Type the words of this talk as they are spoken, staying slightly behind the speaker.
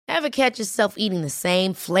Ever catch yourself eating the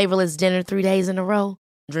same flavorless dinner 3 days in a row?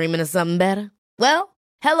 Dreaming of something better? Well,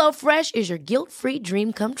 HelloFresh is your guilt-free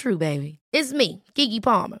dream come true, baby. It's me, Keke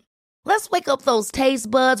Palmer. Let's wake up those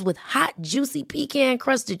taste buds with hot, juicy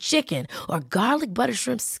pecan-crusted chicken or garlic butter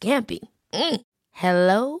shrimp scampi.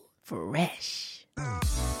 Hello Fresh.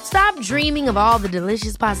 Stop dreaming of all the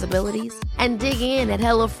delicious possibilities and dig in at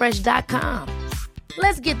HelloFresh.com.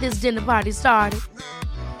 Let's get this dinner party started.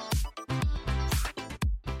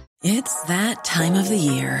 It's that time of the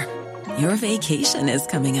year. Your vacation is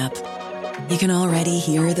coming up. You can already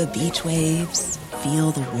hear the beach waves,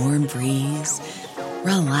 feel the warm breeze,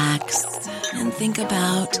 relax, and think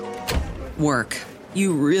about work.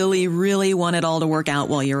 You really, really want it all to work out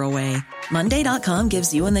while you're away. Monday.com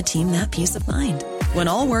gives you and the team that peace of mind. When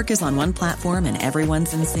all work is on one platform and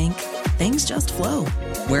everyone's in sync, things just flow.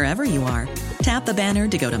 Wherever you are, tap the banner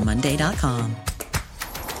to go to Monday.com.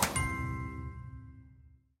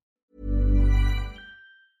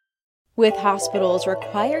 With hospitals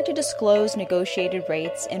required to disclose negotiated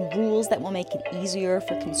rates and rules that will make it easier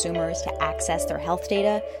for consumers to access their health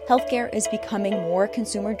data, healthcare is becoming more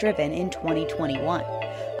consumer-driven in 2021.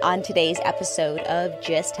 On today's episode of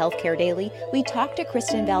Gist Healthcare Daily, we talk to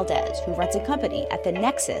Kristen Valdez, who runs a company at the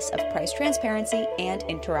nexus of price transparency and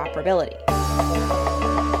interoperability.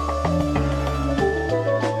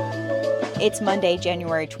 It's Monday,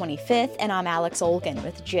 January 25th, and I'm Alex Olgin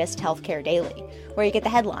with Gist Healthcare Daily, where you get the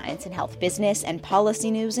headlines in health business and policy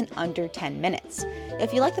news in under 10 minutes.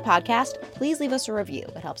 If you like the podcast, please leave us a review.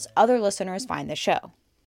 It helps other listeners find the show.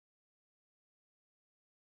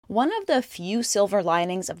 One of the few silver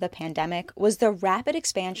linings of the pandemic was the rapid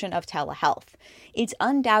expansion of telehealth. It's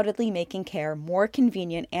undoubtedly making care more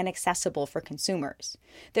convenient and accessible for consumers.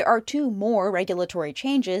 There are two more regulatory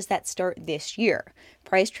changes that start this year: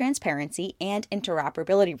 price transparency and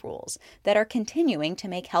interoperability rules that are continuing to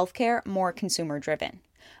make healthcare more consumer-driven.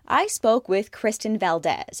 I spoke with Kristen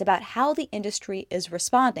Valdez about how the industry is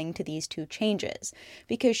responding to these two changes,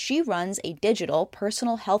 because she runs a digital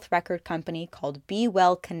personal health record company called Be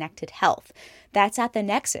Well Connected Health that's at the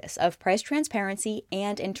nexus of price transparency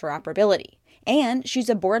and interoperability. And she's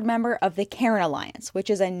a board member of the Caring Alliance, which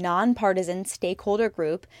is a nonpartisan stakeholder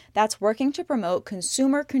group that's working to promote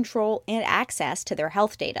consumer control and access to their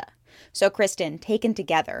health data. So, Kristen, taken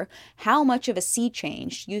together, how much of a sea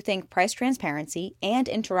change do you think price transparency and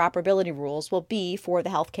interoperability rules will be for the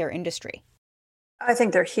healthcare industry? I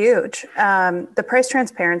think they're huge. The price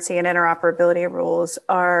transparency and interoperability rules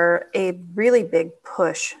are a really big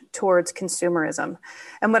push towards consumerism.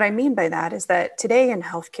 And what I mean by that is that today in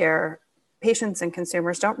healthcare, patients and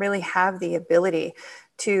consumers don't really have the ability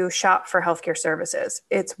to shop for healthcare services.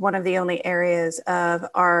 It's one of the only areas of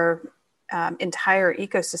our entire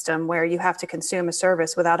ecosystem where you have to consume a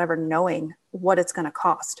service without ever knowing what it's going to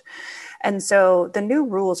cost. And so the new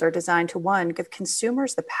rules are designed to, one, give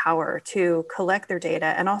consumers the power to collect their data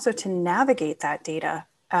and also to navigate that data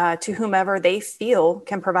to whomever they feel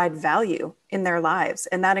can provide value in their lives.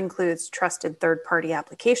 And that includes trusted third-party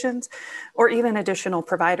applications or even additional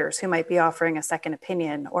providers who might be offering a second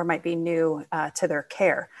opinion or might be new to their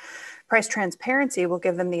care. Price transparency will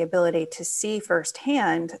give them the ability to see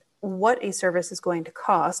firsthand what a service is going to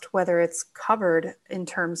cost, whether it's covered in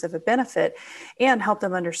terms of a benefit, and help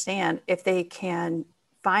them understand if they can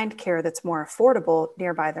find care that's more affordable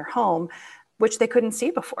nearby their home, which they couldn't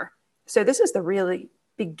see before. So this is the really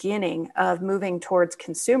beginning of moving towards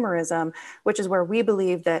consumerism, which is where we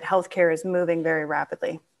believe that healthcare is moving very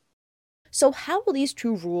rapidly. So how will these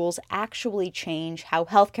two rules actually change how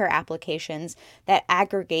healthcare applications that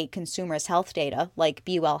aggregate consumers' health data, like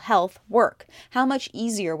Be Well Health, work? How much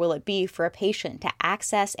easier will it be for a patient to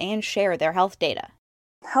access and share their health data?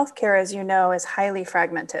 Healthcare, as you know, is highly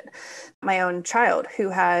fragmented. My own child,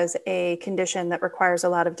 who has a condition that requires a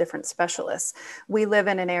lot of different specialists, we live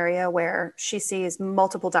in an area where she sees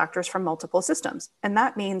multiple doctors from multiple systems. And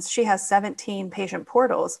that means she has 17 patient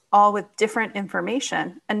portals, all with different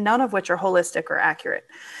information, and none of which are holistic or accurate.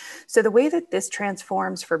 So the way that this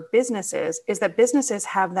transforms for businesses is that businesses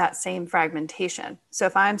have that same fragmentation. So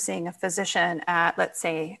if I'm seeing a physician at, let's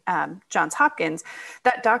say, Johns Hopkins,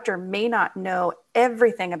 that doctor may not know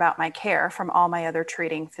everything about my care from all my other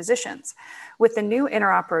treating physicians. With the new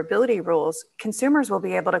interoperability rules, consumers will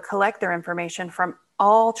be able to collect their information from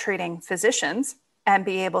all treating physicians and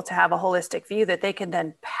be able to have a holistic view that they can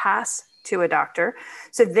then pass to a doctor,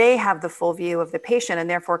 so they have the full view of the patient and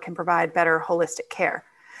therefore can provide better holistic care.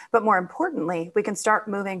 But more importantly, we can start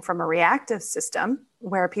moving from a reactive system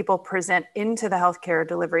where people present into the healthcare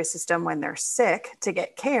delivery system when they're sick to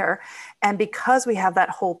get care. And because we have that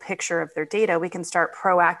whole picture of their data, we can start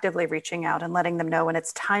proactively reaching out and letting them know when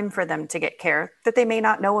it's time for them to get care that they may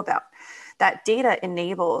not know about. That data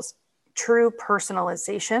enables true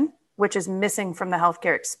personalization, which is missing from the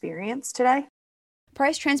healthcare experience today.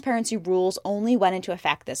 Price transparency rules only went into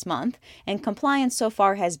effect this month, and compliance so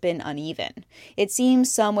far has been uneven. It seems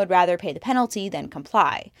some would rather pay the penalty than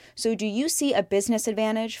comply. So do you see a business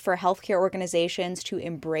advantage for healthcare organizations to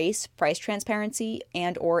embrace price transparency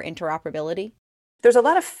and/or interoperability? There's a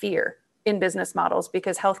lot of fear in business models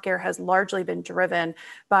because healthcare has largely been driven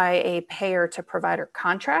by a payer to provider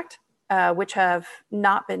contract, which have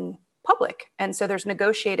not been public. And so there's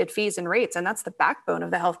negotiated fees and rates, and that's the backbone of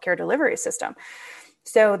the healthcare delivery system.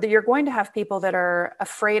 So you're going to have people that are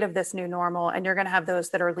afraid of this new normal, and you're going to have those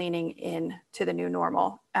that are leaning in to the new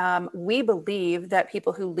normal. We believe that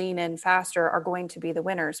people who lean in faster are going to be the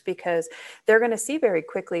winners because they're going to see very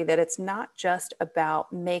quickly that it's not just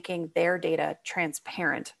about making their data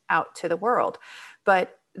transparent out to the world,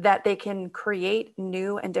 but that they can create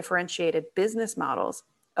new and differentiated business models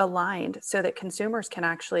aligned so that consumers can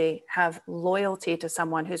actually have loyalty to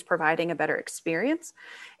someone who's providing a better experience.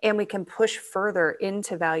 And we can push further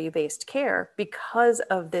into value-based care because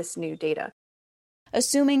of this new data.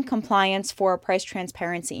 Assuming compliance for price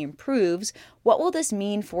transparency improves, what will this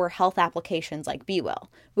mean for health applications like BeWell?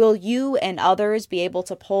 Will you and others be able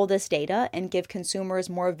to pull this data and give consumers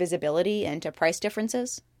more visibility into price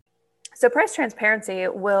differences? So price transparency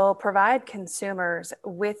will provide consumers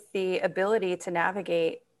with the ability to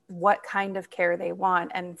navigate what kind of care they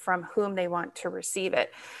want and from whom they want to receive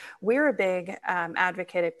it. We're a big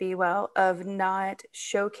advocate at BeWell of not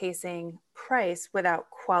showcasing price without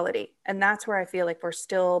quality. And that's where I feel like we're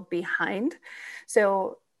still behind.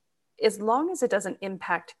 So as long as it doesn't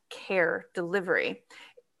impact care delivery,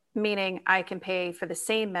 meaning I can pay for the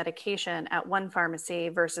same medication at one pharmacy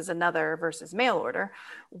versus another versus mail order,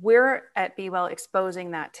 we're at BeWell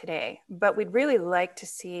exposing that today. But we'd really like to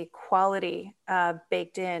see quality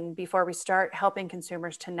baked in before we start helping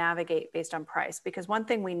consumers to navigate based on price. Because one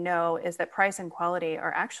thing we know is that price and quality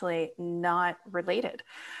are actually not related.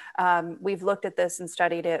 We've looked at this and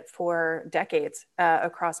studied it for decades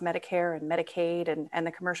across Medicare and Medicaid and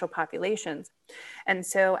the commercial populations. And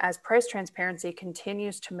so as price transparency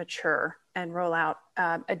continues to mature and roll out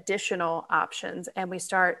additional options, and we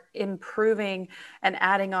start improving and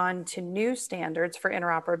adding on to new standards for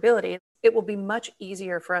interoperability, it will be much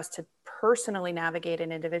easier for us to personally navigate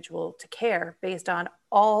an individual to care based on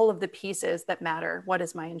all of the pieces that matter. What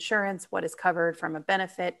is my insurance? What is covered from a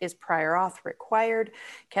benefit? Is prior auth required?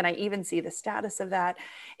 Can I even see the status of that?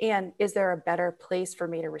 And is there a better place for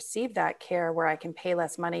me to receive that care where I can pay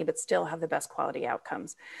less money but still have the best quality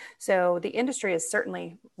outcomes? So the industry is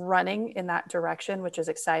certainly running in that direction, which is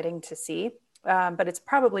exciting to see. But it's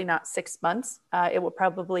probably not 6 months. It will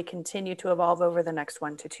probably continue to evolve over the next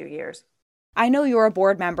 1 to 2 years. I know you're a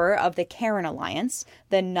board member of the Caron Alliance,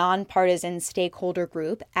 the nonpartisan stakeholder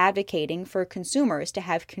group advocating for consumers to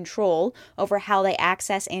have control over how they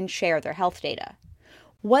access and share their health data.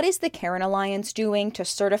 What is the Caron Alliance doing to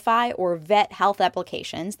certify or vet health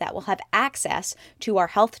applications that will have access to our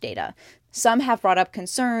health data? Some have brought up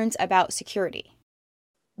concerns about security.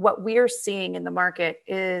 What we're seeing in the market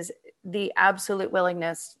is the absolute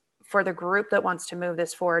willingness for the group that wants to move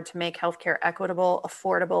this forward to make healthcare equitable,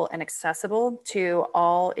 affordable, and accessible to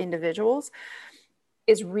all individuals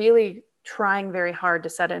is really trying very hard to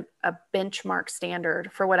set a benchmark standard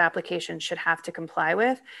for what applications should have to comply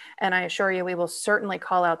with. And I assure you, we will certainly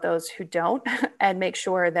call out those who don't and make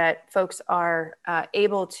sure that folks are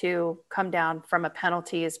able to come down from a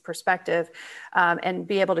penalties perspective and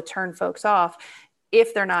be able to turn folks off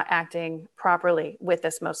if they're not acting properly with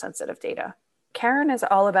this most sensitive data. Caron is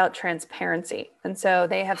all about transparency. And so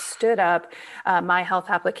they have stood up My Health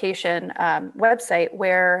Application website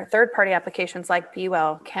where third-party applications like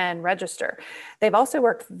BeWell can register. They've also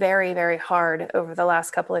worked very, very hard over the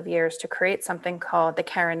last couple of years to create something called the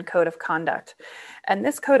Caron Code of Conduct. And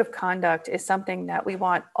this code of conduct is something that we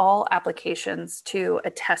want all applications to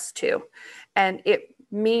attest to. And it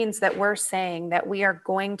means that we're saying that we are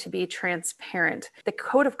going to be transparent. The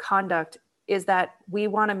code of conduct is that we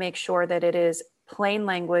want to make sure that it is plain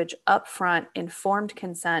language, upfront, informed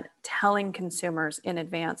consent, telling consumers in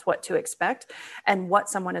advance what to expect and what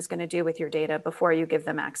someone is going to do with your data before you give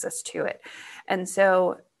them access to it. And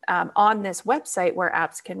so on this website where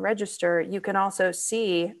apps can register, you can also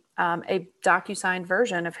see a DocuSign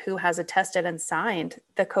version of who has attested and signed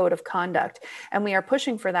the code of conduct. And we are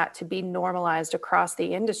pushing for that to be normalized across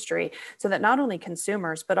the industry so that not only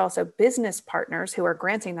consumers, but also business partners who are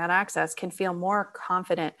granting that access can feel more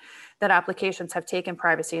confident that applications have taken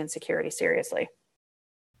privacy and security seriously.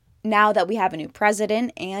 Now that we have a new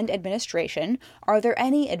president and administration, are there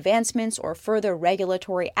any advancements or further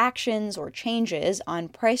regulatory actions or changes on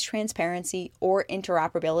price transparency or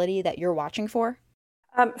interoperability that you're watching for?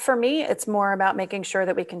 For me, it's more about making sure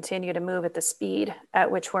that we continue to move at the speed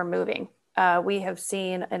at which we're moving. We have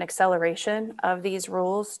seen an acceleration of these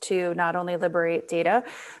rules to not only liberate data,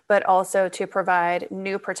 but also to provide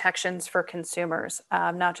new protections for consumers,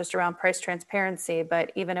 not just around price transparency,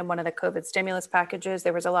 but even in one of the COVID stimulus packages,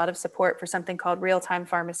 there was a lot of support for something called real-time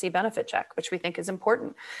pharmacy benefit check, which we think is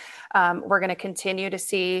important. We're going to continue to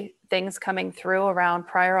see things coming through around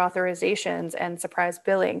prior authorizations and surprise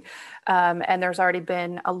billing. And there's already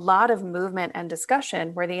been a lot of movement and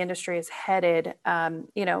discussion where the industry is headed, and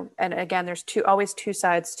again, there's always two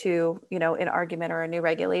sides to, an argument or a new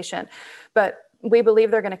regulation, but we believe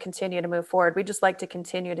they're going to continue to move forward. We just like to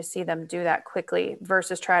continue to see them do that quickly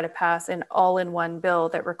versus try to pass an all-in-one bill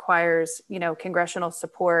that requires, congressional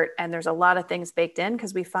support. And there's a lot of things baked in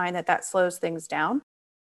because we find that slows things down.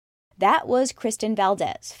 That was Kristen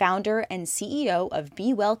Valdez, founder and CEO of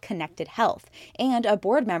Be Well Connected Health and a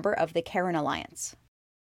board member of the Caron Alliance.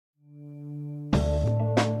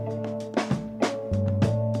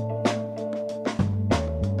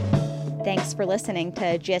 Thanks for listening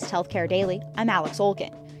to GIST Healthcare Daily. I'm Alex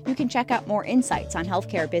Olgin. You can check out more insights on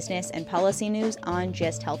healthcare business and policy news on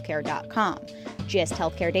gisthealthcare.com. GIST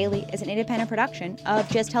Healthcare Daily is an independent production of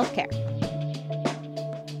GIST Healthcare.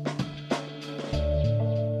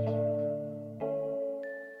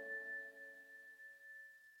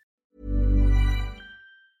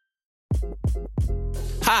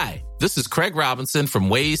 Hi, this is Craig Robinson from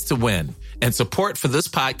Ways to Win, and support for this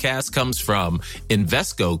podcast comes from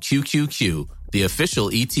Invesco QQQ, the official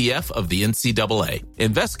ETF of the NCAA.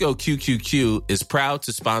 Invesco QQQ is proud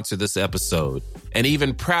to sponsor this episode, and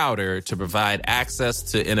even prouder to provide access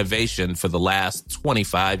to innovation for the last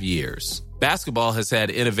 25 years. Basketball has had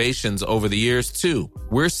innovations over the years, too.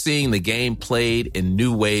 We're seeing the game played in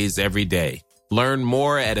new ways every day. Learn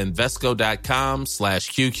more at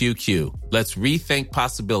Invesco.com/QQQ. Let's rethink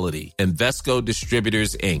possibility. Invesco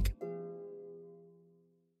Distributors, Inc.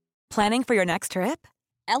 Planning for your next trip?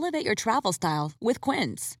 Elevate your travel style with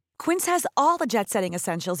Quince. Quince has all the jet-setting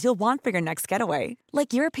essentials you'll want for your next getaway,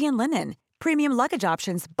 like European linen, premium luggage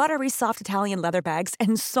options, buttery soft Italian leather bags,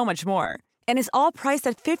 and so much more. And is all priced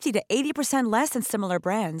at 50 to 80% less than similar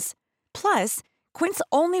brands. Plus, Quince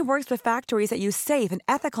only works with factories that use safe and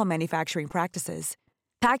ethical manufacturing practices.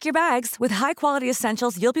 Pack your bags with high-quality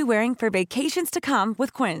essentials you'll be wearing for vacations to come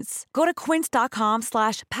with Quince. Go to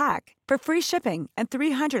quince.com/pack for free shipping and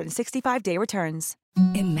 365-day returns.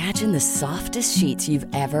 Imagine the softest sheets you've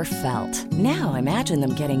ever felt. Now imagine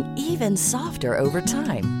them getting even softer over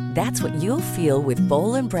time. That's what you'll feel with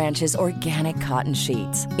Boll & Branch's organic cotton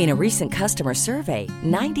sheets. In a recent customer survey,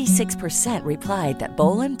 96% replied that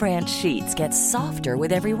Boll & Branch sheets get softer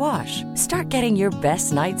with every wash. Start getting your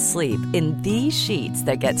best night's sleep in these sheets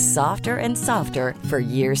that get softer and softer for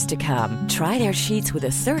years to come. Try their sheets with a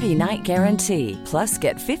 30-night guarantee. Plus,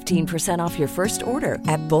 get 15% off your first order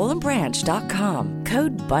at bollandbranch.com.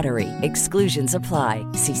 Code BUTTERY. Exclusions apply.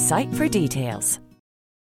 See site for details.